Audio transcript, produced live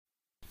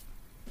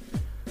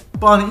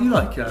Barney, you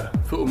like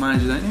Football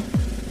Manager, don't you?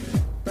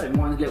 Don't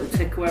mind a little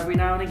tickle every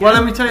now and again. Well,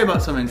 let me tell you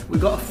about something.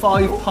 We've got a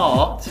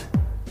 5-part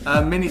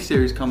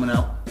mini-series coming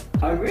out.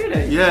 Oh,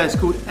 really? Yeah, it's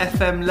called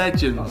FM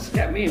Legends. Oh,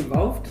 get me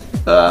involved.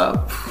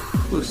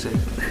 We'll see.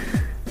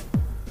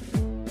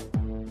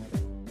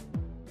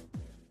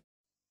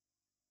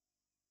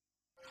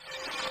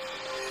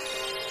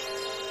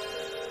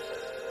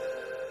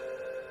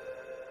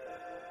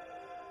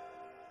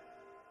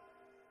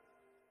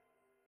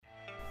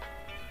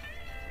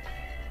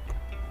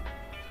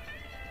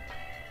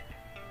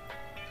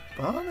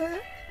 Barney.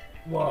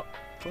 What?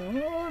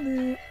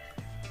 Barney.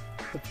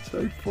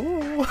 Episode 4.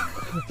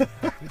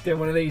 We're doing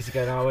one of these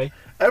again, are we?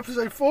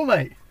 Episode 4,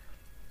 mate.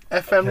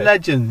 FM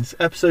Legends,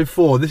 episode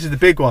 4. This is the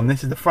big one.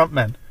 This is the front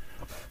men.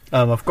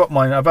 I've got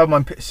mine. I've had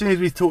mine. As soon as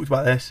we talked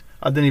about this,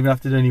 I didn't even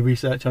have to do any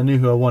research. I knew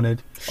who I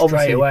wanted.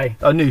 Straight away.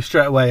 I knew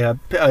straight away. I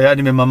had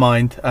him in my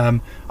mind.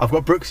 I've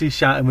got Brooksy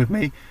shouting with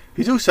me.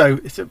 He's also.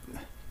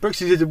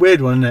 Brooksy is a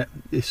weird one, isn't it?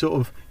 It's sort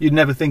of, you'd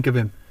never think of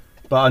him,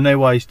 but I know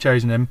why he's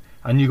chosen him.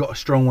 And you got a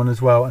strong one as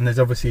well. And there's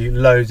obviously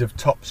loads of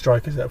top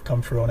strikers that have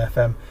come through on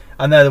FM,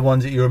 and they're the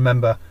ones that you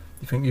remember.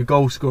 You think your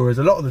goal scorers.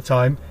 A lot of the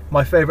time,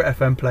 my favourite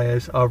FM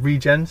players are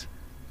regens.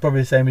 Probably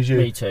the same as you.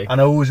 Me too.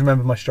 And I always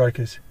remember my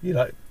strikers. You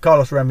like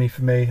Carlos Remy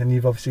for me, and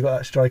you've obviously got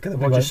that striker.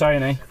 Roger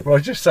Sone.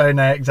 Roger Sone,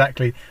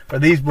 exactly.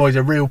 But these boys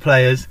are real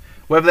players.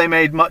 Whether they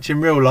made much in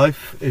real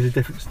life is a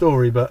different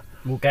story, but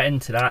we'll get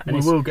into that. And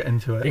we will get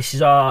into it. This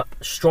is our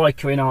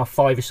striker in our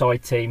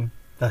 5-a-side team.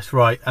 That's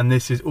right, and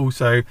this is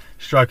also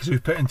strikers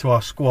we've put into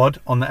our squad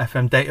on the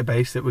FM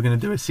database that we're going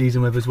to do a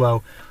season with as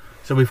well.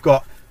 So we've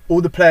got all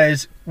the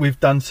players we've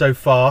done so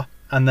far,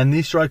 and then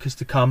these strikers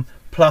to come,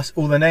 plus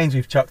all the names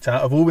we've chucked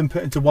out have all been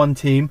put into one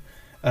team.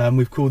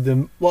 We've called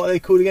them, what are they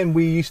called again?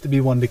 We used to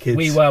be Wonder Kids.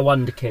 We were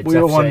Wonder Kids. We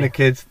were Wonder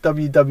Kids.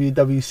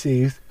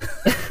 WWWCs.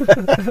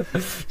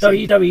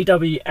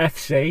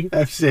 WWWFC.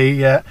 FC,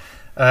 yeah.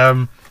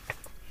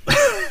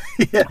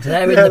 Yeah. So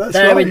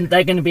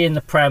they're going to be in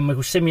the Prem.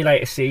 We'll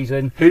simulate a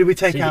season. Who did we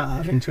take out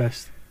of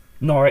interest?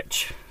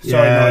 Norwich.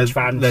 Sorry, Norwich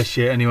fans. They're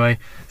shit anyway.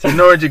 So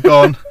Norwich are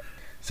gone.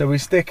 So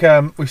we've stuck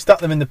them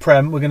in the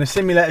Prem. We're going to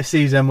simulate a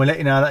season. We'll let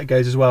you know how that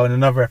goes as well in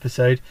another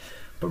episode.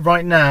 But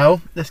right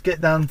now, let's get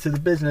down to the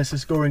business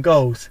of scoring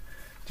goals.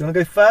 Do you want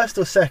to go first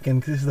or second?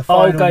 Because this is the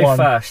final one. I'll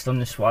go first on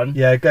this one.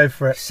 Yeah, go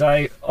for it.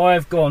 So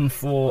I've gone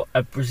for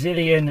a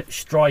Brazilian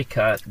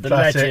striker, the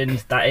Classic.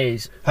 legend that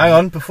is. Hang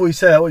on, before you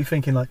say that, what are you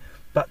thinking? Like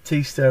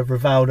Baptista,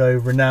 Rivaldo,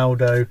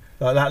 Ronaldo,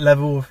 like that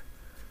level of...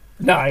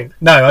 No,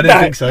 I didn't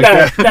think so.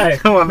 No,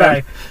 Come on,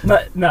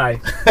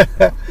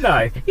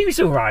 no. He was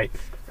all right.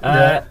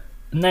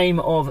 Name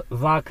of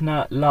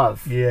Wagner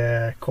Love.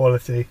 Yeah,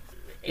 quality.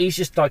 He's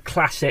just like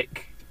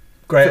classic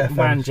Great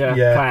manager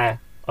player,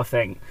 I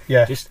think.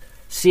 Yeah. Just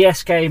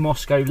CSKA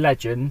Moscow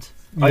legend.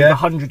 Over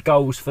 100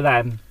 goals for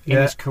them in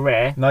his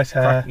career. Nice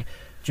hair.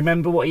 Do you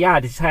remember what he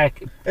had? His hair.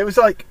 It was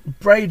like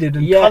braided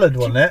and coloured,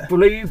 wasn't it?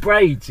 Blue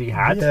braids he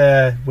had.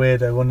 Yeah,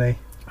 weirdo, wasn't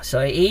he?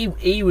 So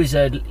he was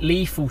a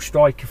lethal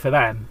striker for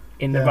them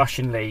in the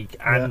Russian league,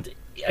 and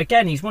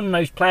again, he's one of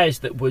those players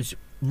that was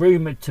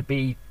rumoured to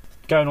be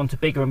going on to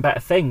bigger and better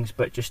things,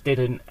 but just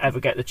didn't ever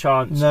get the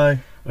chance. No.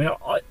 I mean,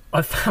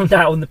 I found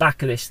out on the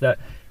back of this that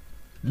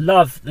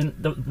love,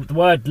 the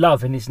word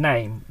love in his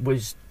name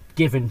was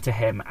given to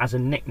him as a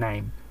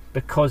nickname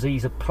because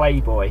he's a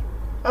playboy.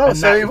 Oh, and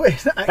so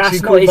he's actually that's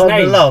called not his Wagner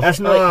name. Love. That's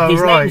not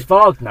his name's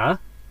Wagner.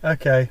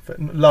 Okay, but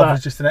Love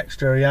was just an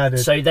extra he added.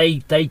 So they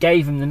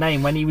gave him the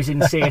name when he was in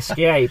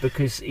CSKA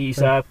because he's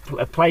a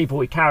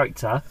playboy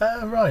character.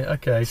 Oh, right,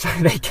 okay. So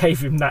they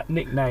gave him that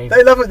nickname.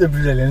 They love it, the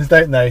Brazilians,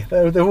 don't they?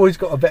 They've always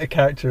got a bit of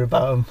character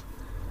about them.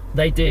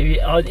 They do.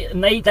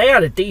 And they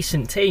had a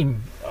decent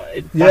team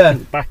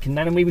back in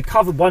then. And we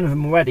covered one of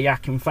them already,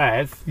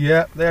 Akinfeev.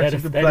 Yeah, they had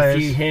some good players. They had a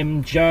few,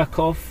 him,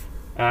 Jerkov.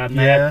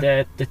 They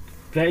had the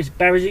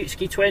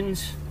Berezutski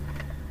twins.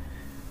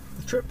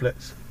 The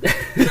triplets.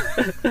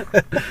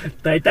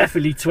 They're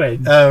definitely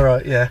twins. Oh,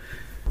 right, yeah.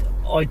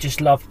 I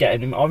just loved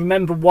getting him. I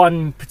remember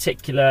one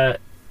particular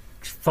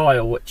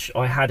file which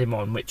I had him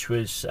on, which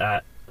was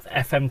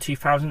FM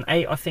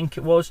 2008, I think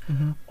it was.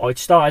 Mm-hmm. I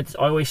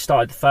always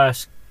started the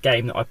first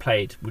game that I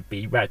played would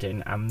be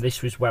Reading, and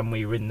this was when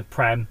we were in the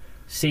Prem.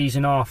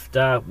 Season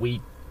after,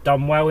 we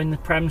done well in the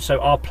Prem, so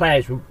our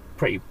players were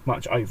pretty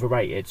much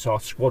overrated, so our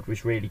squad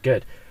was really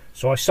good.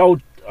 So I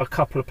sold a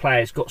couple of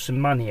players, got some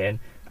money in,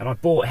 and I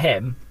bought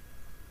him,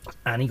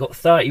 and he got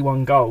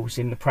 31 goals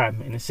in the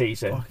Prem in a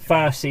season. Okay.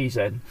 First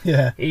season.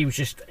 Yeah. He was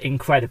just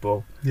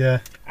incredible.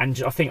 Yeah.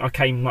 And I think I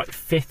came like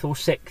 5th or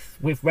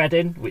 6th with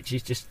Reading, which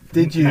is just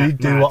Did you mad.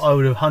 do what I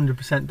would have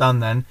 100% done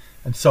then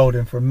and sold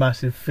him for a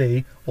massive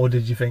fee, or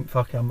did you think,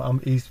 fuck him,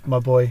 he's my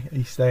boy,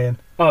 he's staying?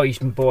 Oh, he's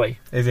my boy.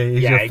 Is he?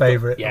 He's your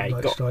favourite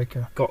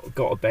striker? Got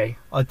to be.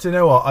 Do you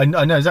know what? I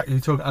know exactly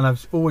what you're talking, and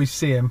I've always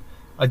see him.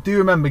 I do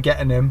remember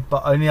getting him,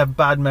 but I only have a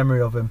bad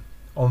memory of him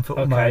on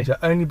Football Manager,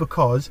 only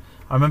because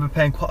I remember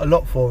paying quite a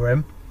lot for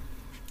him,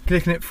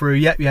 clicking it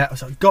through, I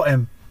was like, got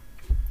him.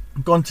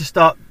 Gone to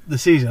start the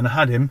season, I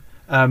had him,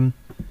 and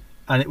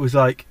it was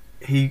like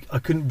I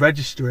couldn't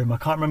register him. I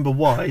can't remember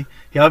why.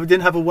 He either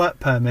didn't have a work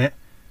permit,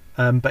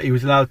 but he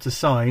was allowed to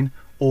sign,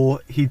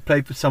 or he'd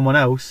played for someone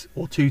else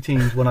or 2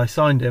 teams when I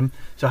signed him.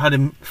 So I had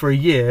him for a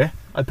year.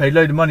 I paid a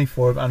load of money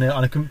for him, and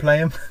I couldn't play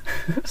him.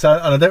 And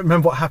I don't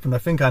remember what happened. I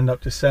think I ended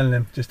up just selling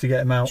him just to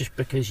get him out. Just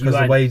because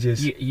of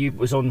wages. You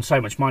was on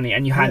so much money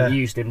and you hadn't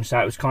used him, so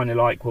it was kind of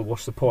like, well,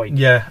 what's the point?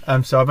 Yeah.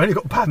 So I've only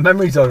got bad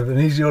memories of him, and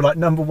he's your like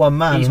number one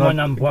man. He's my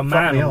number one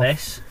man on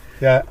this.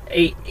 Yeah.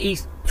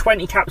 He's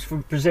 20 caps for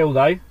Brazil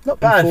though. Not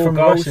bad from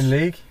the goals. Russian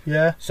league.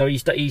 Yeah. So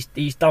he's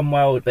done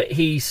well, but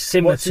he's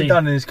similar What's he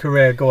done in his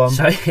career? Go on.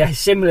 So yeah,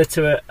 similar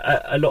to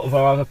a lot of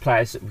our other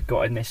players that we've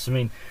got in this. I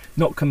mean,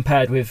 not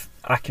compared with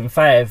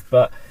Akinfeev,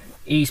 but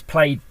he's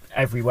played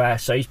everywhere.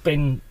 So he's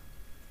gone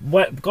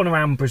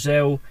around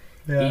Brazil.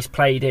 Yeah. He's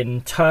played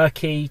in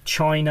Turkey,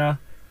 China.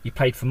 He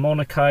played for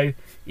Monaco.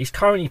 He's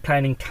currently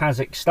playing in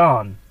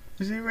Kazakhstan.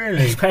 Is he really?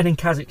 He's playing in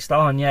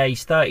Kazakhstan. Yeah,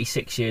 he's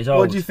 36 years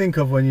old. What do you think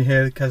of when you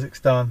hear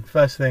Kazakhstan?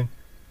 First thing.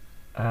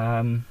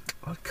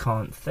 I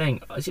can't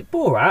think. Is it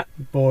Borat?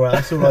 Borat.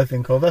 That's all I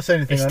think of. That's the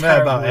only thing it's I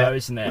know about though, it.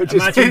 Isn't it? Which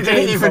Imagine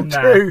being even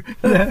from true.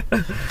 there.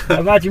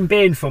 Imagine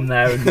being from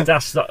there, and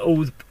that's like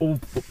all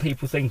what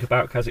people think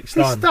about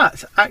Kazakhstan. His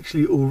stats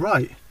actually all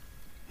right.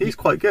 He's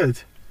quite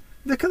good.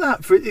 Look at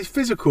that. For his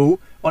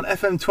physical on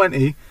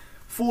FM20,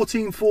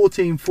 14,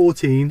 14,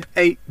 14,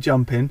 8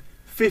 jumping,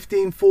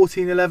 15,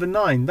 14, 11,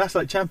 9. That's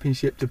like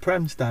championship to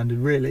Prem standard,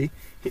 really.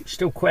 He's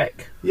still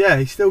quick. Yeah,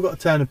 he's still got a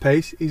turn of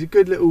pace. He's a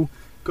good little,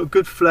 got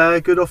good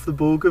flair, good off the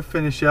ball, good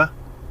finisher.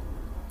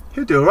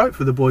 He'll do all right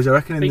for the boys, I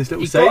reckon, in this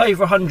little save. He got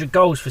over 100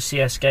 goals for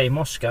CSKA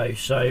Moscow,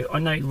 so I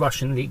know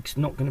Russian league's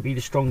not going to be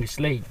the strongest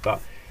league,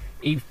 but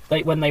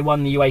when they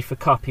won the UEFA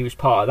Cup, he was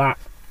part of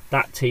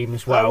that team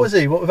as well. Oh, was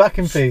he? What with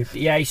Akinfeev?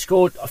 Yeah, he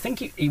scored. I think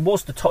he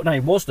was the top. No, he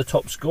was the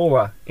top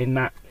scorer in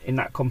that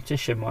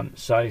competition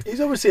once. So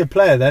he's obviously a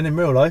player then in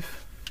real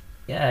life.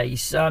 Yeah,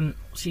 he's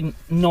obviously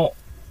not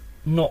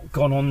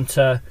gone on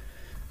to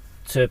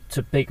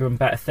bigger and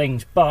better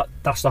things, but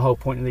that's the whole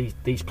point of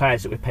these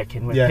players that we're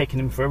picking. We're picking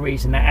them for a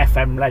reason. They're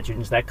FM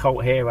legends. They're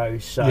cult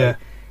heroes. So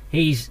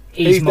he's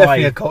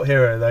definitely a cult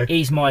hero though.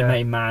 He's my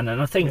main man,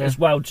 and I think as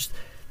well just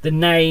the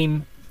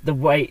name. The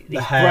weight,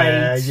 the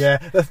hair, braids. Yeah.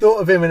 The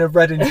thought of him in a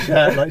Reading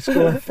shirt, like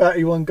scoring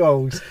 31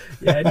 goals.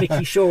 Yeah,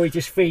 Nicky Shorey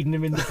just feeding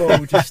him in the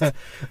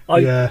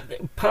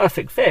ball.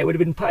 Perfect fit. Would have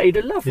been paid.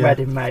 I love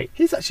Reading, mate.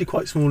 He's actually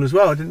quite small as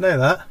well. I didn't know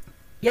that.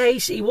 Yeah,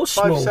 he was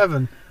small.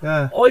 5'7".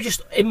 Yeah.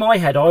 In my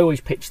head, I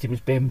always pictured him as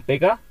being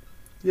bigger.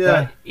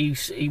 Yeah. He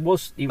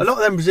was. A lot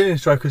of them Brazilian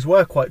strikers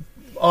were quite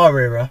our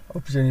era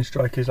of Brazilian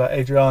strikers, like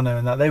Adriano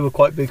and that. They were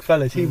quite big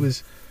fellas. He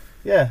was.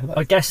 Yeah,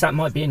 I guess that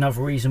might be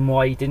another reason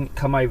why he didn't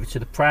come over to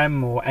the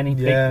Prem or any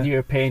big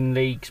European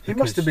leagues. He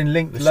must have been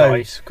linked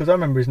loads, because I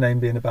remember his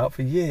name being about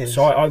for years.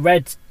 So I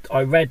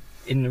read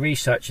in the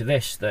research of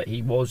this that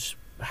he was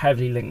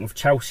heavily linked with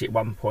Chelsea at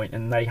one point,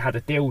 and they had a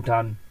deal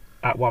done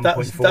at one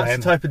point for him. That's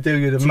the type of deal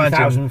you'd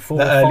imagine. 2004,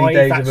 the early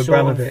days of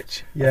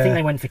Abramovich. I think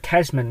they went for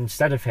Kesman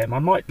instead of him. I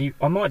might be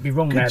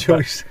wrong Good there.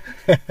 Choice.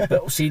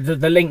 But see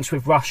the links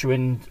with Russia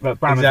and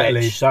Abramovich.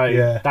 Exactly.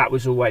 So that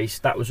was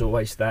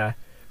always there.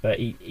 But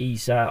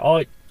he's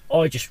I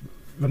just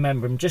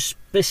remember him just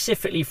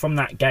specifically from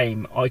that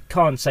game. I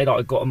can't say that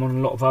I got him on a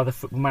lot of other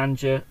Football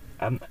Manager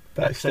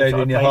that stayed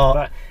in your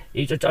heart.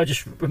 But I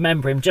just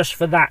remember him just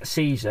for that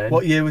season.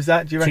 What year was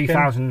that, do you reckon?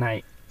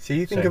 2008. See,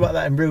 you think about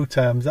that in real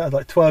terms, that was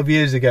like 12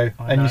 years ago,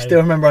 and you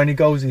still remember how many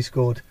goals he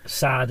scored.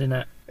 Sad, isn't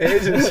it? It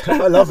is.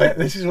 I love it.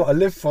 This is what I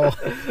live for.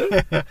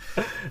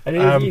 And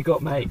who have you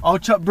got, mate? I'll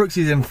chuck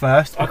Brooksy's in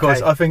first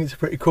because I think it's a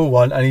pretty cool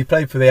one, and he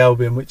played for the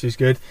Albion, which is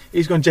good.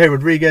 He's gone J.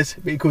 Rodriguez,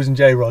 but he calls him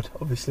J. Rod,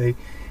 obviously.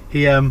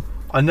 He,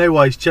 I know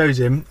why he's chose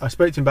him. I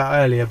spoke to him about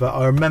it earlier, but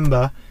I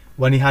remember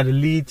when he had a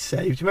Leeds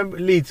save. Do you remember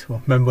Leeds?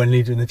 Well, remember when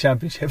Leeds were in the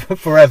Championship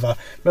forever.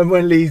 Remember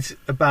when Leeds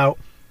about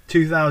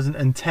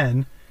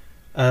 2010,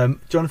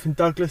 Jonathan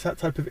Douglas, that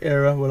type of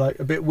era, were like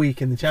a bit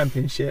weak in the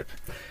Championship.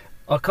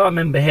 I can't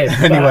remember him.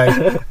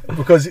 Anyway,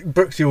 because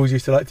Brooksy always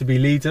used to like to be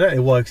Leeds. I don't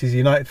know why, because he's a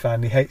United fan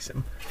and he hates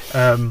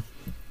them.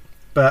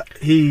 But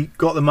he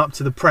got them up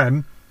to the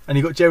Prem, and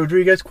he got Jay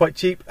Rodriguez quite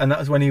cheap, and that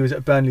was when he was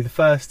at Burnley the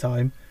first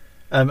time.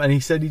 And he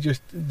said he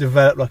just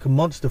developed like a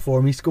monster for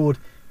him. He scored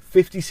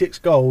 56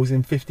 goals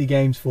in 50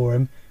 games for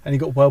him, and he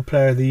got World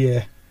Player of the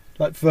Year.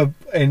 Like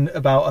in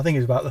about, I think it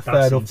was about the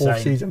third or fourth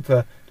season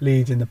for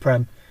Leeds in the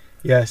Prem.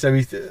 Yeah, so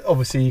he's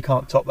obviously you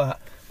can't top that.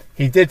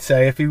 He did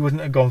say if he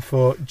wouldn't have gone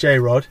for J.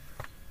 Rod,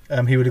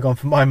 he would have gone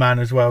for my man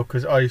as well,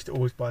 because I used to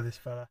always buy this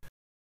fella.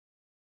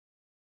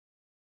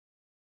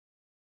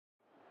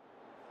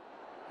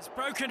 It's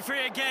broken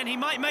free again. He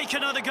might make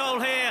another goal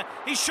here.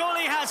 He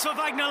surely has for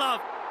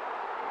Vagnalov.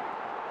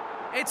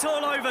 It's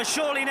all over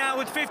surely now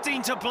with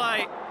 15 to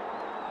play.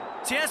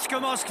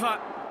 CSKA Moskva,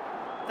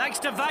 thanks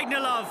to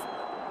Vagnalov,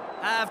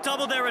 have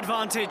doubled their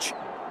advantage.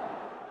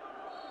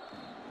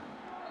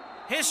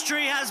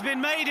 History has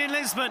been made in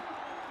Lisbon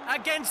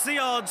against the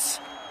odds.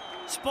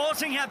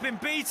 Sporting have been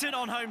beaten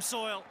on home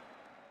soil.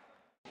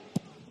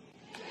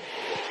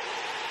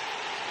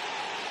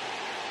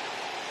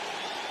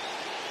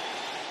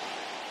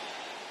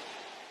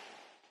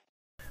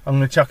 I'm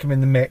going to chuck him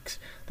in the mix.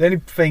 The only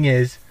thing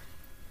is,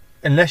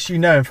 unless you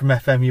know him from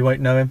FM, you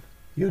won't know him.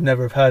 You'd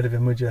never have heard of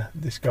him, would you?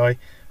 This guy.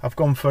 I've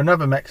gone for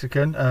another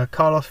Mexican,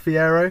 Carlos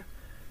Fierro.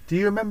 Do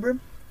you remember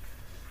him?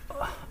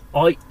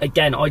 I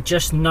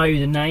just know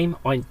the name.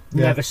 I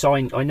never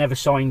signed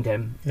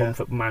him on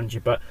Football Manager,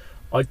 but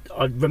I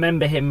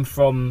remember him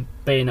from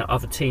being at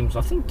other teams.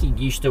 I think he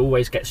used to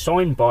always get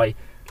signed by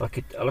like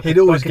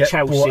a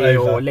Chelsea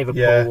or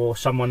Liverpool or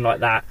someone like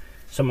that,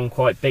 someone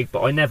quite big.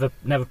 But I never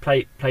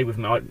played with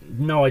him. I have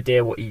no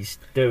idea what he's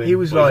doing. He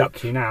was what he's up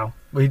to now.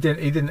 Well, he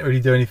didn't really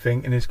do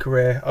anything in his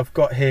career. I've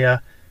got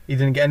here, he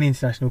didn't get any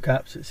international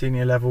caps at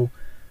senior level.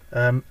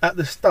 At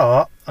the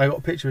start, I got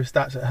a picture of his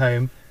stats at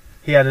home.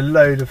 He had a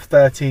load of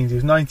 13s. He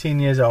was 19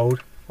 years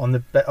old on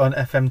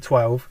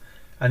FM12,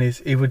 and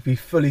he would be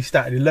fully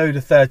statted, a load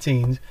of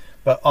 13s.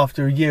 But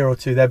after a year or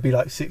two, there'd be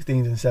like 16s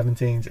and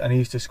 17s, and he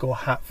used to score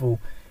hatful.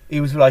 He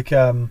was like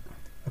a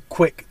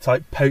quick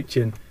type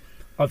poaching.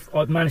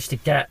 I've managed to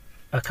get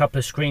a couple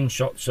of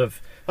screenshots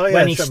of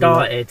when he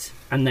started,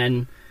 and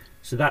then.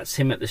 So that's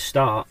him at the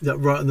start. Yeah,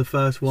 right on the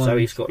first one. So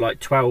he's got like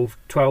 12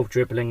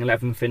 dribbling,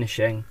 11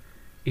 finishing.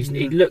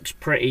 He looks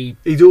pretty...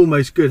 He's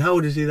almost good. How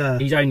old is he there?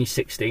 He's only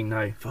 16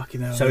 though.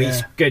 Fucking hell, so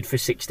he's good for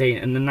 16.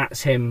 And then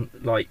that's him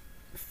like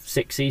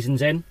 6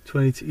 seasons in.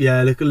 22.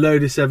 Yeah, look, a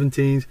load of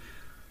 17s.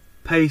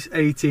 Pace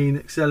 18,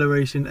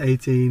 acceleration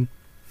 18,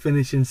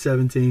 finishing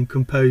 17,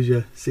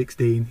 composure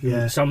 16.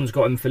 Yeah. Someone's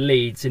got him for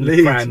Leeds in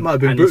the Prem. Might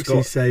have been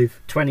Brooksy's save.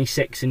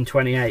 26 and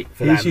 28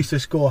 for them. He used to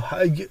score.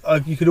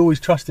 You could always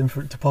trust him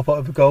to pop out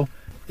of a goal.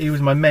 He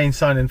was my main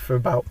signing for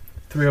about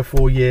 3 or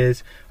 4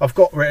 years. I've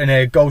got written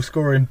here, goal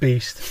scoring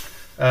beast,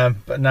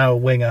 but now a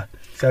winger.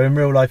 So in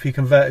real life, he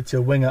converted to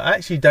a winger. I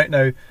actually don't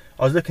know.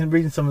 I was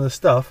reading some of the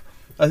stuff.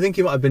 I think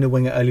he might have been a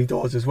winger early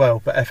doors as well,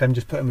 but FM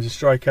just put him as a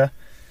striker.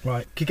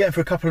 Right. Could get him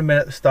for a couple of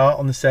minutes at the start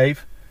on the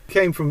save.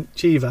 Came from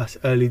Chivas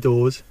early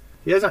doors.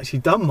 He hasn't actually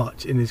done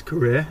much in his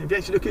career. If you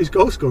actually look at his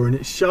goal scoring,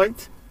 it's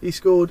shite. He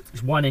scored.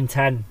 It's 1 in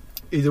 10.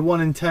 He's a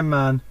 1 in 10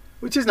 man,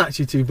 which isn't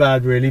actually too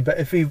bad really. But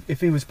if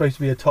he was supposed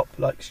to be a top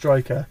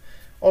striker,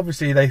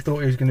 obviously they thought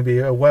he was going to be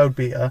a world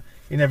beater.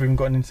 He never even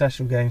got an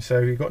international game,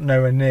 so he got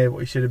nowhere near what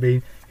he should have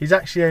been. He's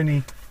actually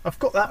only. I've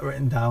got that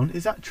written down.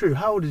 Is that true?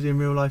 How old is he in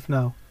real life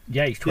now?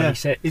 Yeah, he's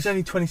 26. Yeah, he's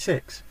only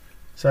 26,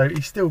 so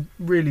he's still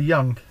really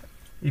young.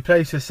 He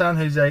plays for San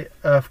Jose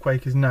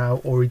Earthquakers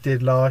now, or he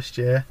did last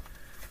year,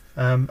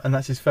 and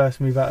that's his first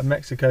move out of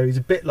Mexico. He's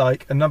a bit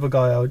like another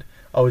guy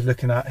I was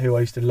looking at who I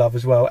used to love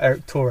as well,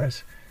 Eric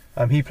Torres.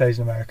 He plays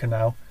in America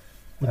now.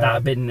 Would that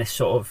have been this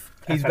sort of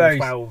he's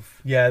FM12?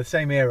 The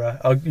same era.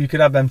 You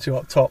could have them two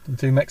up top, the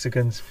two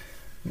Mexicans.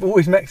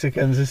 Always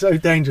Mexicans are so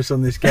dangerous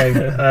on this game.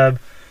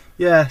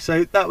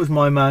 So that was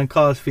my man,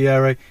 Carlos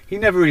Fierro. He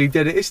never really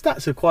did it. His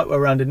stats are quite well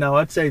rounded now.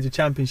 I'd say he's a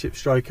championship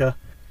striker.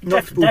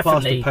 Not ball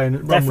past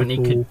opponent, run with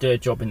ball. Could do a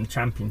job in the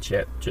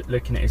championship, just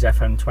looking at his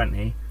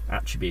FM20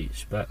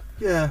 attributes. But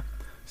yeah,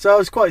 so I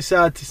was quite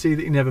sad to see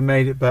that he never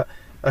made it, but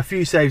a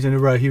few saves in a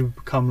row, he would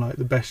become like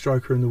the best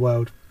striker in the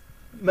world.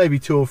 Maybe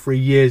 2 or 3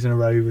 years in a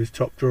row, he was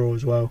top drawer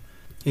as well.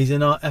 He's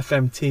in our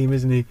FM team,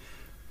 isn't he?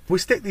 We'll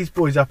stick these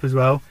boys up as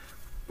well.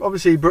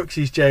 Obviously,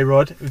 Brooksy's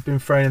J-Rod, who's been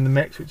thrown in the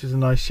mix, which is a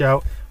nice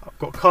shout. I've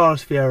got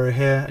Carlos Fierro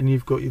here, and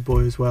you've got your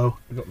boy as well.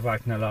 We've got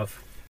Wagner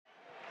Love.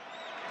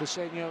 The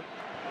senior,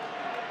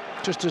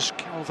 just as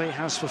Calvé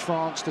has for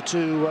France, the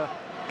two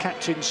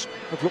captains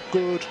have looked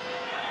good,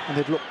 and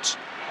they've looked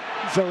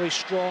very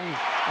strong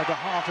at the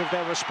heart of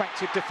their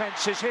respective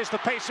defences. Here's the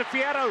pace of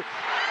Fierro.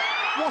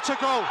 What a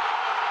goal!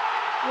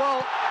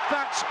 Well,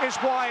 that is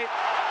why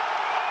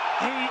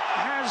he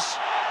has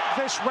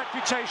this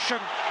reputation.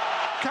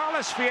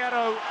 Carlos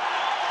Fierro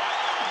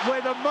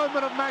with a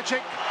moment of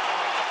magic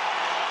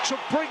to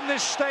bring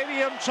this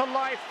stadium to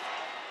life.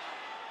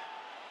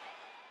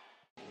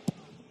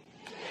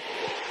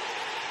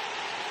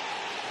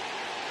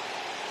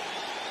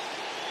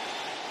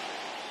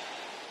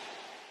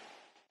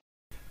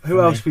 Who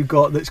else we've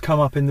got that's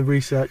come up in the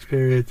research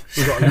period?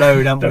 We've got a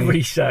load, haven't we? The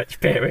research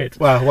period.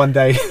 Well, one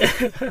day.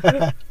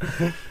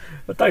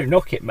 Well, don't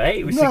knock it,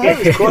 mate. It was,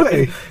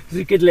 quality. It was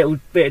a good little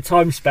bit of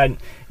time spent.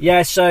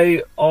 Yeah,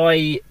 so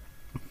I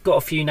got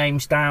a few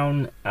names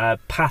down.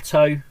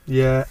 Pato.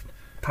 Yeah.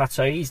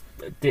 Pato, he's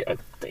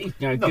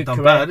not good done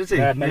career. bad, is he?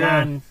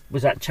 Milan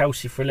was at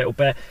Chelsea for a little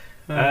bit.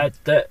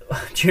 Do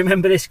you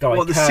remember this guy?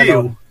 What, the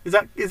seal? Is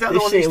that the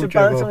one that used to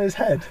bounce on his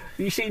head? Have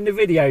you seen the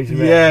videos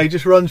of it? Yeah, he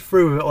just runs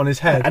through it on his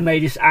head. And they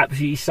just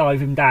absolutely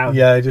sieve him down.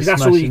 Yeah, just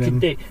that's all you him.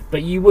 could do.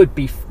 But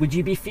would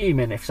you be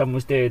fuming if someone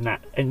was doing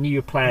that and you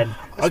were playing?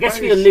 I guess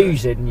if you're so.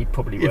 Losing, you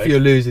probably would. If you're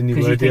losing, you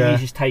would, Because you think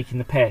he's just taking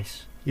the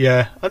piss.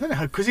 Yeah, I don't know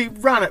how, because he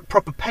ran at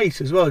proper pace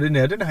as well, didn't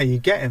he? I don't know how you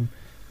get him.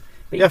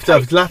 But you have to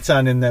have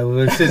Zlatan in there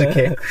with a scissor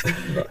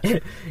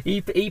kick.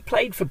 He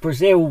played for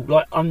Brazil,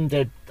 like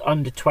under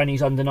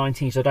 20s, under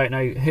 19s, I don't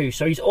know who.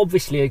 So he's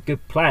obviously a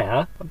good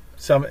player.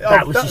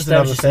 That was just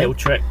a little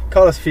trick.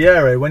 Carlos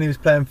Fierro, when he was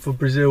playing for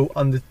Brazil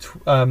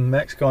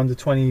Mexico under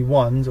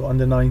 21s or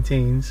under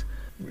 19s,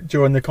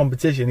 during the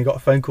competition, he got a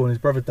phone call and his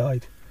brother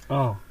died.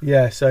 Oh.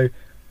 Yeah, so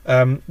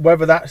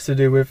Whether that's to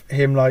do with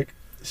him like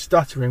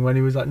stuttering when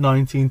he was like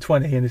 19,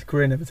 20 and his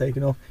career never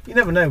taken off. You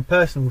never know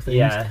personal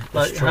things,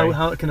 like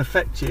how it can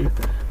affect you.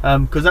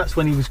 Because that's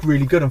when he was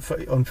really good on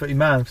Footy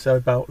Man. So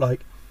about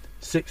like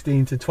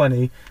 16 to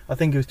 20. I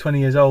think he was 20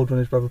 years old when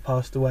his brother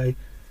passed away.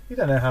 You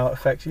don't know how it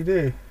affects you, do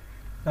you?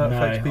 How it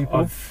affects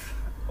people.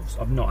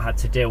 I've not had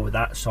to deal with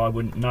that, so I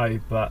wouldn't know.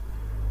 But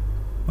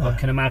I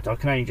can imagine. I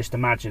can only just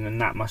imagine, and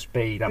that must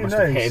have hit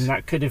him.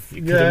 That could have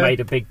made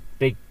a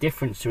big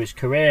difference to his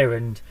career.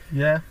 And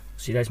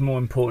see, there's more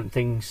important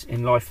things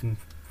in life than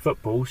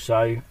football.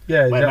 So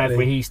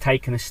whenever he's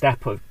taken a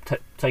step of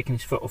taking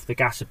his foot off the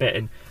gas a bit,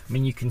 and I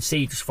mean, you can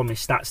see just from his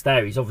stats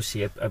there, he's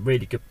obviously a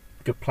really good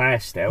player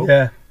still.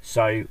 Yeah.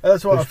 So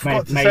that's what I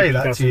forgot to say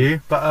that to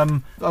you, but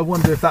I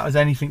wonder if that was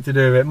anything to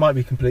do with it. It might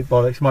be complete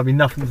bollocks, it might be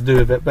nothing to do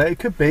with it, but it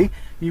could be.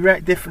 You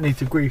react differently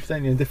to grief,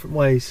 don't you, in different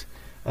ways.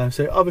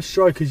 So other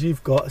strikers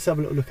you've got, let's have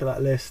a little look at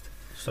that list.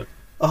 So,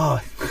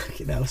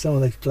 some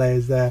of those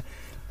players there.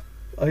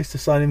 I used to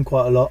sign him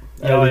quite a lot.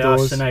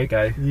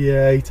 Sonogo.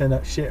 Yeah, he turned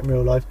out shit in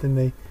real life, didn't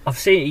he? I've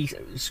seen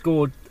he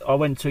scored. I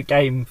went to a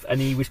game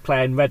and he was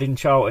playing Reading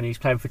Charlton. He was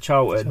playing for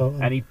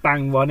Charlton. And he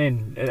banged one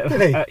in.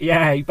 Really? He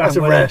banged That's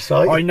a one rare in.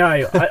 sight. I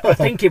know. I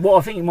think it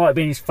might have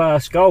been his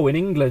first goal in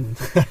England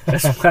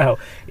as well.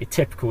 It's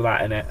typical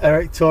that, isn't it?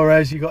 Eric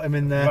Torres, you got him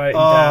in there. Wrote him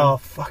down.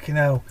 Fucking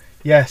hell!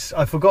 Yes,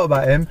 I forgot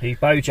about him. He's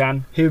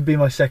Bojan. He would be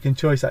my second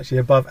choice actually,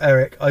 above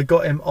Eric. I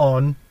got him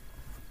on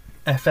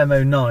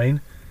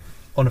FM09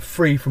 on a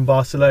free from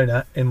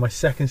Barcelona in my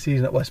second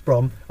season at West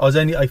Brom. I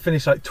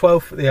finished like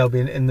 12th at the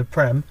Albion in the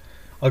Prem.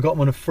 I got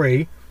him on a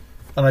free,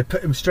 and I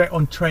put him straight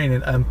on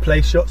training and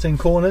play shots in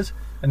corners,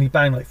 and he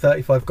banged like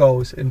 35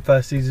 goals in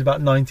first season,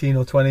 about 19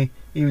 or 20.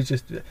 He was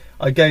just,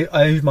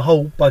 I used my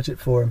whole budget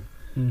for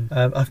him.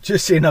 I've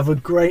just seen another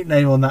great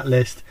name on that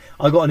list.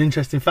 I got an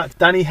interesting fact.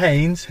 Danny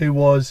Haynes, who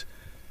was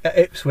at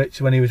Ipswich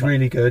when he was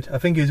really good. I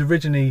think he was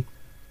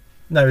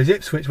his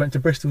Ipswich went to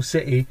Bristol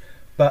City,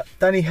 but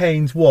Danny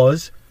Haynes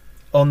was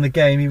on the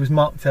game. He was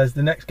marked as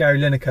the next Gary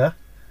Lineker,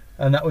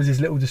 and that was his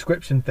little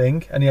description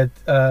thing. And he had,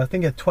 I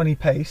think he had 20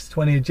 pace,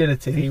 20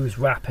 agility. He was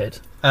rapid.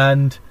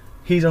 And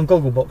he's on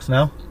Gogglebox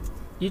now.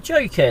 You're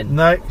joking?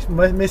 No,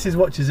 my missus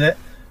watches it,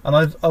 and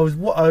I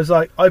was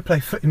like, I play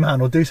Footy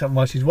Man or do something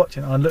while she's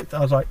watching. And I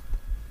was like,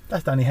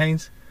 that's Danny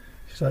Haynes.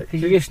 She's like,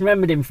 you just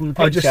remembered him from the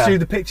picture? I just threw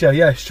the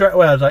picture, straight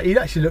away. I was like, he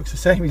actually looks the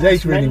same. He's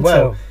aged really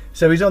well.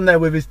 So he's on there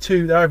with his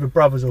they're either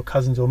brothers or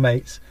cousins or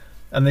mates,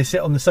 and they sit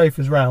on the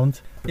sofas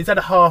round. He's had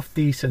a half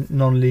decent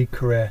non-league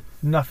career.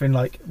 Nothing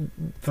like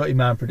Footy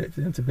Man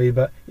predicted him to be,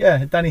 but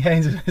Danny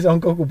Haynes is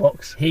on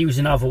Gogglebox. He was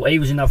another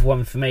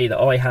one for me that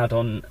I had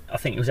on. I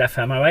think it was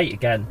FM08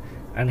 again,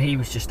 and he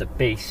was just a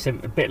beast, a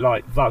bit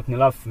like Wagner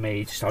Love for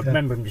me. I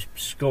remember him just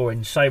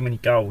scoring so many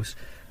goals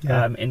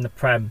in the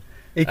Prem.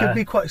 He could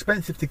be quite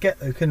expensive to get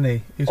though, couldn't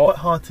he? He was quite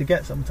hard to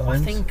get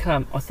sometimes.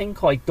 I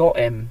think I got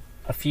him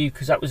a few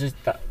because that was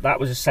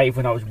a save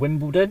when I was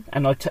Wimbledon,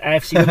 and I took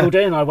AFC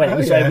Wimbledon, and I went.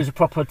 It was a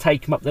proper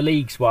take him up the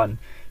leagues one.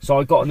 So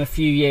I got him a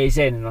few years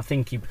in, and I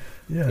think he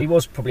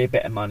was probably a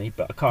bit of money,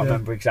 but I can't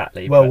remember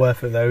exactly. Well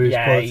worth it though. He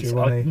was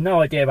quality, I had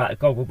no idea about the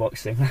Gogglebox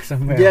thing. That's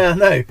unreal. Yeah,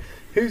 no.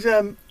 Who's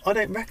I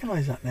don't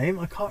recognise that name.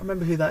 I can't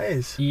remember who that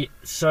is. Yeah,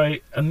 so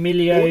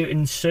Emilio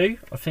Nsu,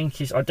 I think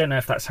I don't know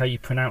if that's how you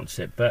pronounce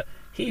it, but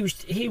he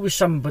was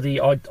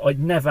somebody I'd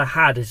never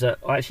had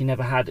I actually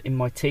never had in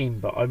my team,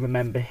 but I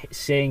remember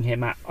seeing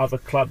him at other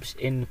clubs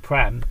in the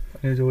Prem.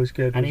 He was always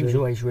good. And he was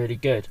always really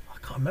good.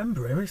 I can't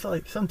remember him. It's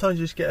like sometimes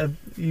you just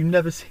you've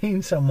never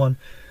seen someone.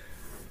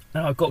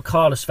 And I've got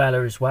Carlos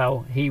Vela as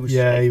well. He was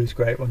he was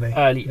great, wasn't he?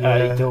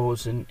 Early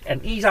doors, and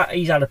he's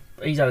had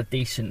a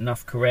decent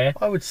enough career.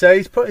 I would say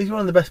he's one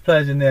of the best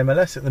players in the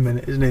MLS at the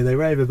minute, isn't he? They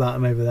rave about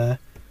him over there.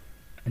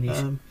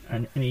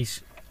 And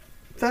he's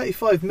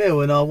 35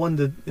 mil in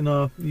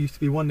our used to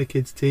be Wonder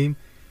Kids team.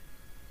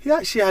 He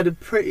actually had a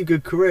pretty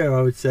good career,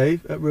 I would say,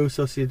 at Real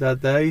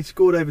Sociedad there. He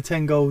scored over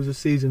 10 goals a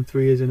season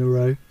 3 years in a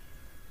row.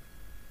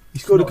 He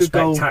scored a good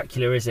goal. Not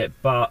spectacular, is it?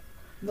 But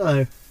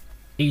no,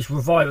 he's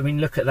revived. I mean,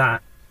 look at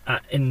that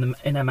in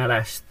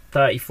MLS,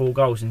 34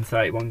 goals in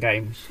 31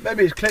 games.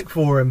 Maybe it's clicked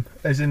for him,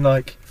 as in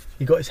like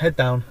he got his head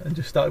down and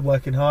just started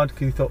working hard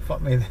because he thought,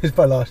 "Fuck me, this is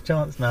my last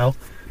chance now."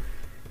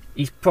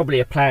 He's probably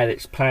a player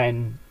that's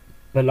playing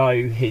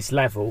below his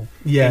level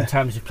in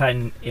terms of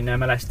playing in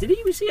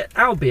MLS. Was he at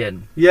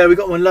Albion? Yeah, we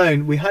got him on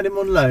loan. We had him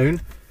on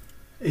loan.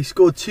 He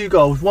scored 2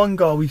 goals. 1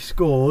 goal he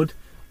scored.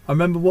 I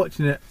remember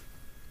watching it.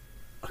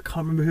 I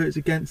can't remember who it's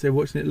against. They were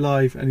watching it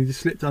live, and he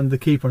just slipped under the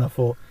keeper, and I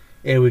thought,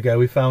 "Here we go,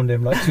 we found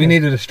him." Like, we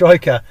needed a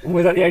striker.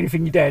 Was that the only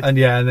thing you did? And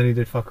and then he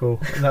did fuck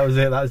all, and that was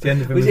it. That was the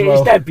end of him. Was it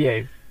his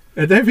debut?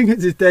 I don't think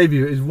it's his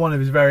debut. It was one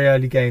of his very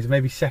early games,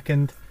 maybe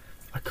second.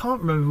 I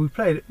can't remember who we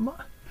played. It might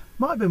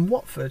have been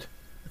Watford.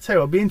 I tell you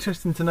what, it'll be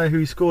interesting to know who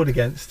he scored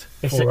against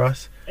for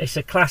us. It's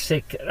a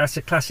classic. That's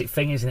a classic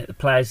thing, isn't it? The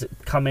players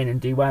that come in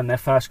and do well in their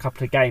first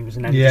couple of games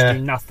and then just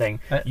do nothing.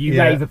 You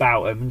rave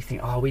about them and you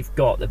think, oh, we've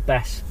got the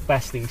best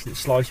things since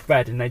sliced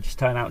bread, and they just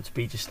turn out to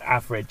be just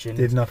average. And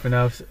did nothing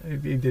else.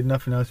 He did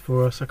nothing else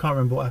for us. I can't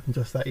remember what happened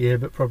just that year,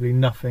 but probably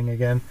nothing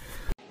again.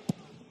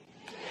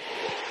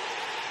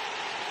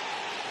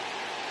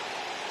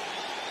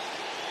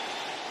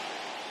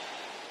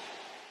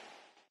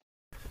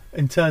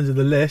 In terms of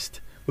the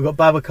list, we've got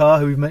Babacar,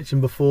 who we've mentioned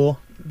before,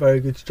 very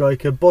good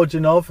striker.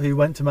 Bojanov, who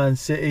went to Man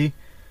City.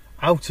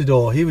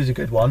 Altidore, he was a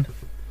good one.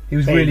 He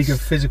was really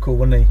good physical,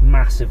 wasn't he?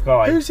 Massive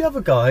guy. Who's the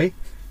other guy?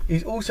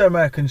 He's also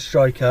American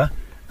striker,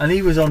 and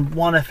he was on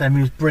 1FM.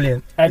 He was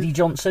brilliant. Eddie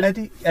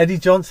Johnson. Eddie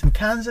Johnson,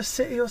 Kansas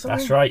City or something.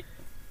 That's right.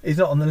 He's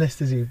not on the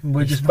list, is he?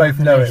 We just both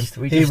know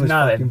him. He was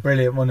fucking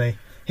brilliant, wasn't he?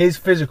 His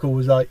physical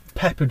was like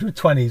peppered with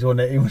 20s,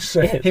 wasn't it? He was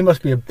he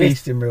must be a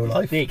beast in real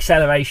life. The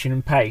acceleration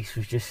and pace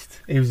was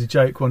just... He was a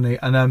joke, wasn't he?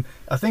 And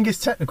I think his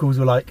technicals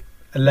were like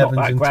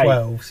 11s and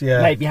 12s.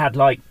 Yeah. Maybe had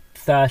like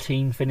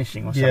 13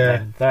 finishing or something.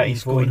 Yeah. 13,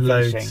 14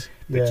 loads. finishing.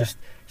 But just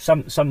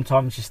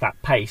sometimes just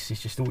that pace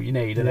is just all you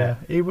need, isn't it? Yeah,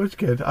 he was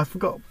good. I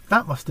forgot.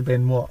 That must have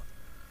been what?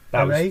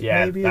 That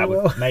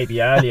was,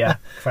 maybe earlier.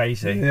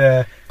 Crazy.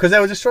 Yeah, because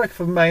there was a striker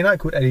from Man United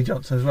called Eddie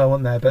Johnson as well,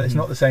 wasn't there? But it's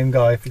not the same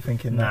guy if you're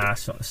thinking that. Nah,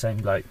 it's not the same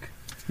bloke.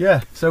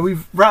 Yeah, so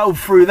we've rattled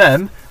through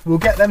them. We'll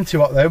get them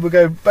two up though. We'll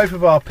go both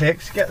of our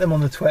picks, get them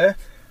on the Twitter,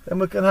 then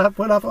we'll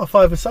have our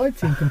five-a-side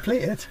team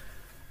completed.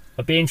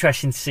 It'll be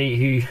interesting to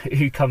see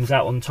who comes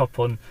out on top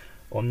on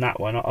that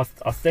one.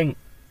 I think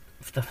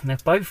they're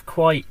both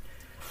quite...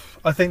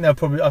 I think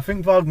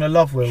Wagner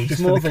Love will,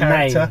 just for the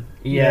character. Name.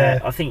 Yeah,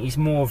 I think he's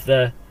more of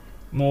the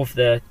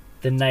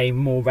name,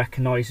 more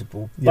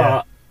recognisable.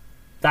 But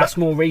that's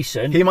more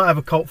recent. He might have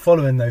a cult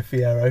following though,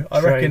 Fierro. I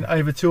reckon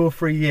over 2 or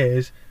 3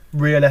 years,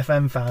 real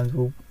FM fans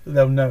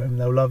they'll know him,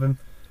 they'll love him,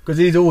 because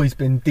he's always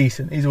been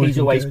decent. He's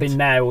always been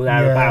there or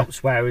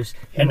thereabouts. Whereas,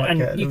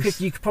 and you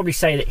could probably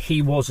say that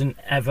he wasn't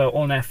ever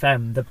on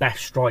FM the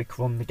best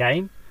striker on the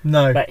game.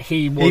 No, but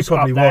he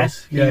probably up there.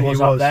 was. Yeah, he was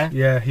up there.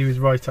 Yeah, he was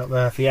right up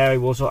there. Fierro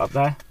was up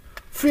there.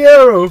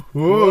 Fierro,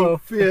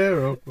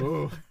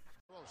 Fierro.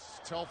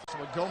 Tell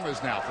with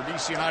Gomez now for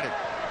DC United.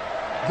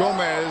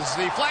 Gomez,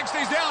 the flag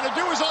stays down.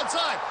 Adu is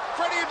onside.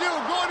 Freddie Adu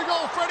going to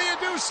goal. Freddie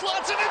Adu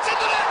slots it. It's in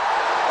the net.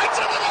 It's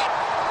in the net.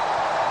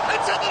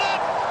 It's in the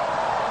net.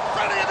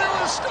 Freddie Adu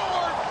has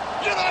scored.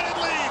 United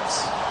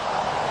leads.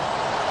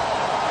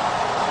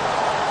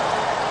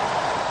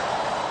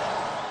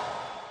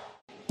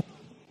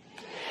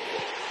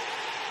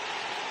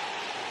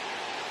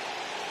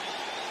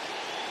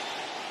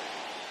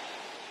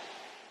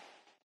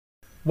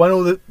 When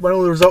all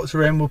the results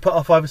are in, we'll put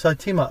our five-a-side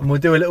team up and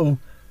we'll do a little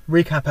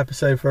recap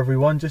episode for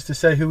everyone just to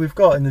say who we've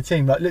got in the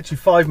team. Like literally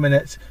 5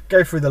 minutes,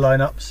 go through the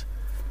lineups.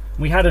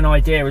 We had an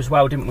idea as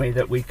well, didn't we,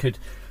 that we could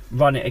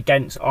run it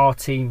against our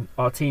teams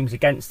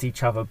against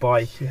each other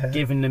by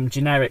giving them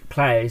generic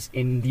players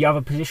in the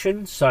other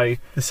position. So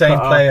the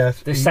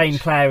same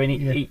player in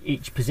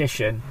each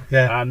position.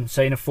 Yeah.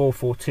 So in a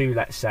 4-4-2,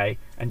 let's say,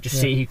 and just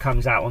see who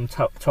comes out on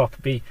top.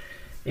 It'd be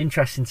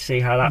interesting to see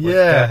how that would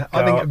go.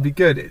 I think it'd be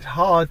good. It's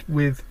hard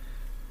because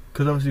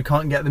obviously we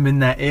can't get them in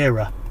their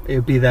era. It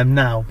would be them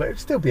now, but it'd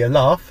still be a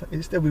laugh.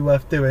 It'd still be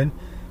worth doing.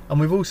 And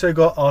we've also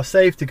got our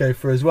save to go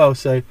through as well.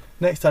 So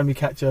next time you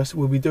catch us,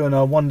 we'll be doing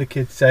our Wonder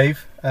Kids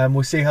save.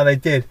 We'll see how they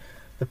did.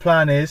 The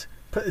plan is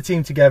put the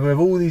team together with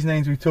all these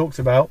names we talked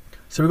about.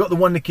 So we've got the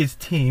Wonder Kids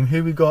team.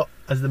 Who we got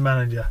as the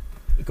manager?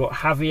 We've got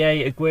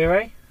Javier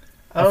Aguirre.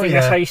 I think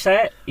that's how you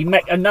say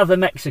it. Another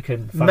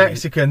Mexican.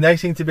 Mexican. They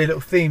seem to be a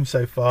little theme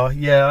so far.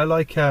 Yeah, I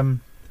like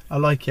him. I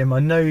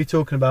know who you're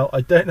talking about.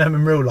 I don't know him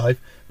in real life,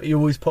 but he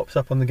always pops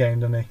up on the game,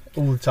 doesn't he?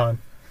 All the time.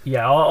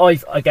 Yeah, I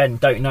again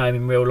don't know him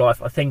in real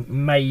life. I think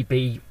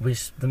maybe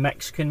was the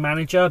Mexican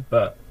manager,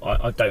 but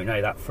I don't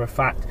know that for a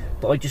fact.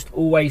 But I just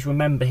always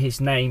remember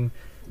his name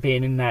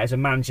being in there as a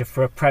manager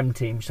for a Prem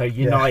team. So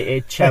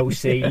United,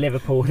 Chelsea,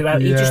 Liverpool. He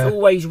just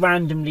always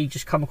randomly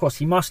just come across.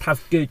 He must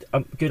have good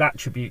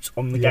attributes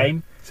on the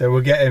game. So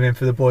we'll get him in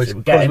for the boys.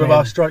 Because with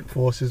our strike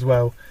force as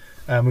well.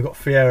 We've got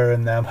Fiera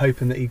in there. I'm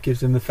hoping that he gives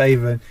them the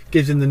favour and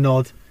gives him the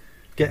nod.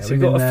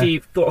 We've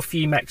got a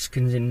few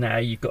Mexicans in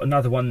there. You've got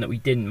another one that we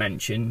didn't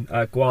mention,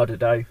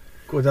 Guardado.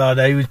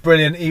 He was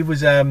brilliant. He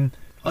was I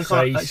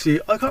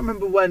can't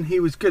remember when he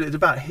was good. It's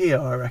about here,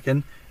 I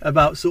reckon,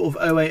 about sort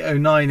of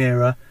 08-09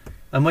 era.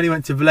 And when he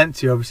went to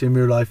Valencia, obviously in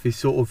real life, he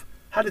sort of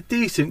had a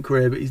decent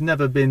career, but he's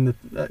never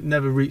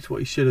never reached what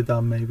he should have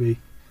done. Maybe.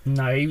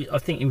 No, I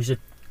think he was a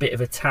bit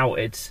of a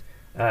touted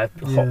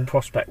hot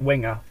prospect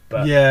winger.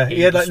 But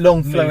he had like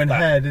long flowing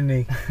hair, didn't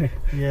he?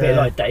 Bit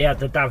like he had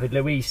the David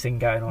Luiz thing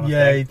going on.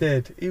 Yeah, he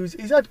did.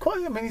 He's had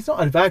quite. I mean, he's not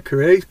had a bad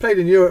career. He's played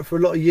in Europe for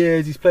a lot of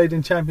years. He's played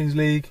in Champions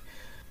League.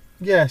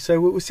 Yeah, so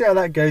we'll see how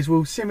that goes.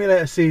 We'll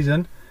simulate a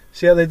season,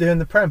 see how they do in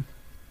the Prem.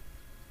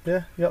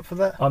 Yeah, you up for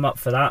that? I'm up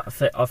for that.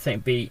 I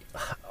think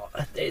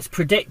it's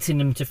predicting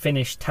them to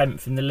finish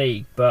 10th in the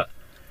league, but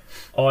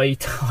I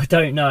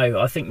don't know.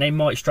 I think they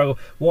might struggle.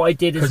 What I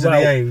did as Because of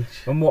well, the age.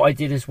 and what I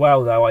did as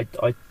well though, I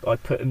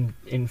put them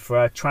in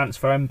for a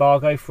transfer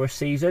embargo for a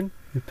season,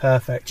 You're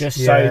perfect. just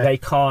Yeah. so they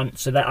can't.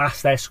 So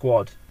that's their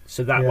squad.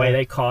 So that way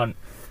they can't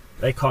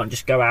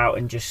just go out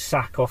and just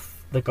sack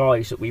off the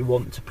guys that we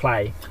want to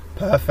play.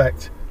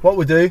 Perfect. What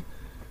we'll do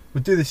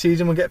the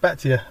season, we'll get back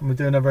to you and we'll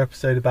do another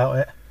episode about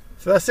it.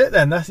 So that's it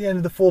then. That's the end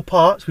of the 4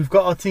 parts. We've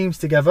got our teams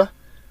together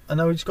and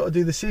now we've just got to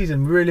do the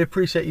season. We really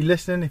appreciate you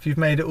listening. If you've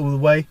made it all the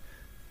way,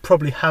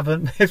 probably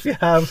haven't. If you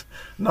have,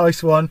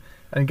 nice one.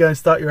 And go and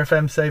start your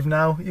FM save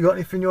now. You got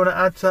anything you want to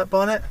add to that,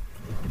 Barnett?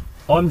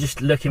 I'm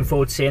just looking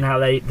forward to seeing how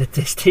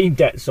this team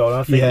gets on.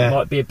 I think it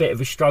might be a bit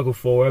of a struggle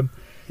for them.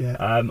 Yeah.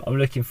 I'm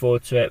looking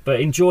forward to it, but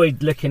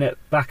enjoyed looking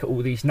back at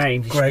all these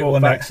names. It's Great, brought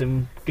wasn't back it?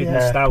 some good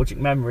nostalgic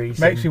memories.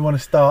 Makes me want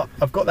to start.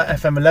 I've got that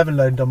FM11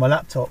 loaded on my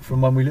laptop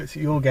from when we looked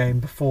at your game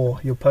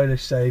before, your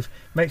Polish save.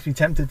 Makes me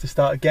tempted to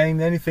start a game.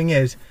 The only thing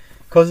is,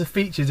 because the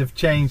features have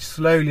changed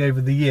slowly over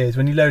the years,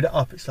 when you load it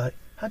up, it's like,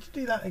 how'd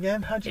you do that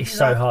again? It's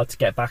so hard to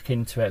get back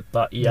into it,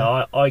 but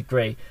I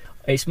agree.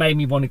 It's made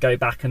me want to go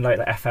back and load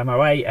like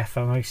FM08,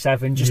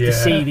 FM07, just to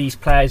see these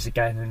players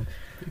again. And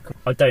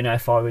I don't know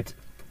if I'd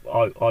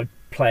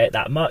play it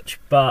that much,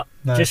 but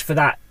just for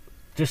that,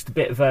 just a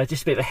bit of a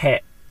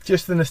hit.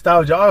 Just the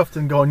nostalgia. I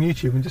often go on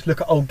YouTube and just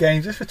look at old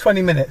games just for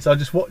 20 minutes. I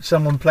just watch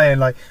someone playing.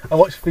 Like I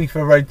watched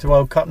FIFA Road to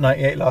World Cup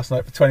 98 last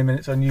night for 20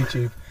 minutes on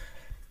YouTube.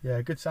 Yeah,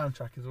 good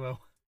soundtrack as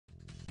well.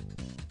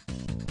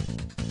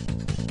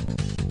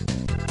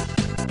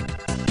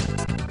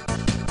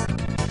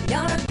 You're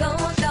a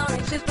gold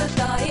starring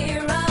superstar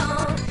hero.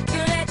 You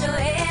let your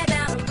head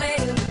down and play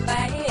in the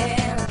band.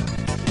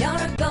 You're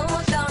a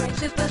gold starring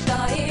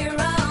superstar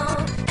hero.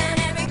 And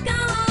every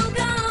goal,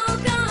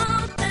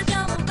 the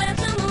double bless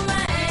him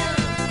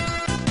around.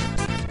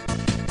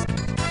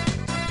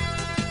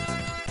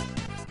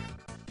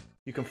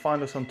 You can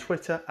find us on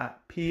Twitter at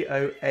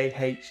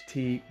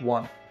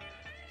POAHT1.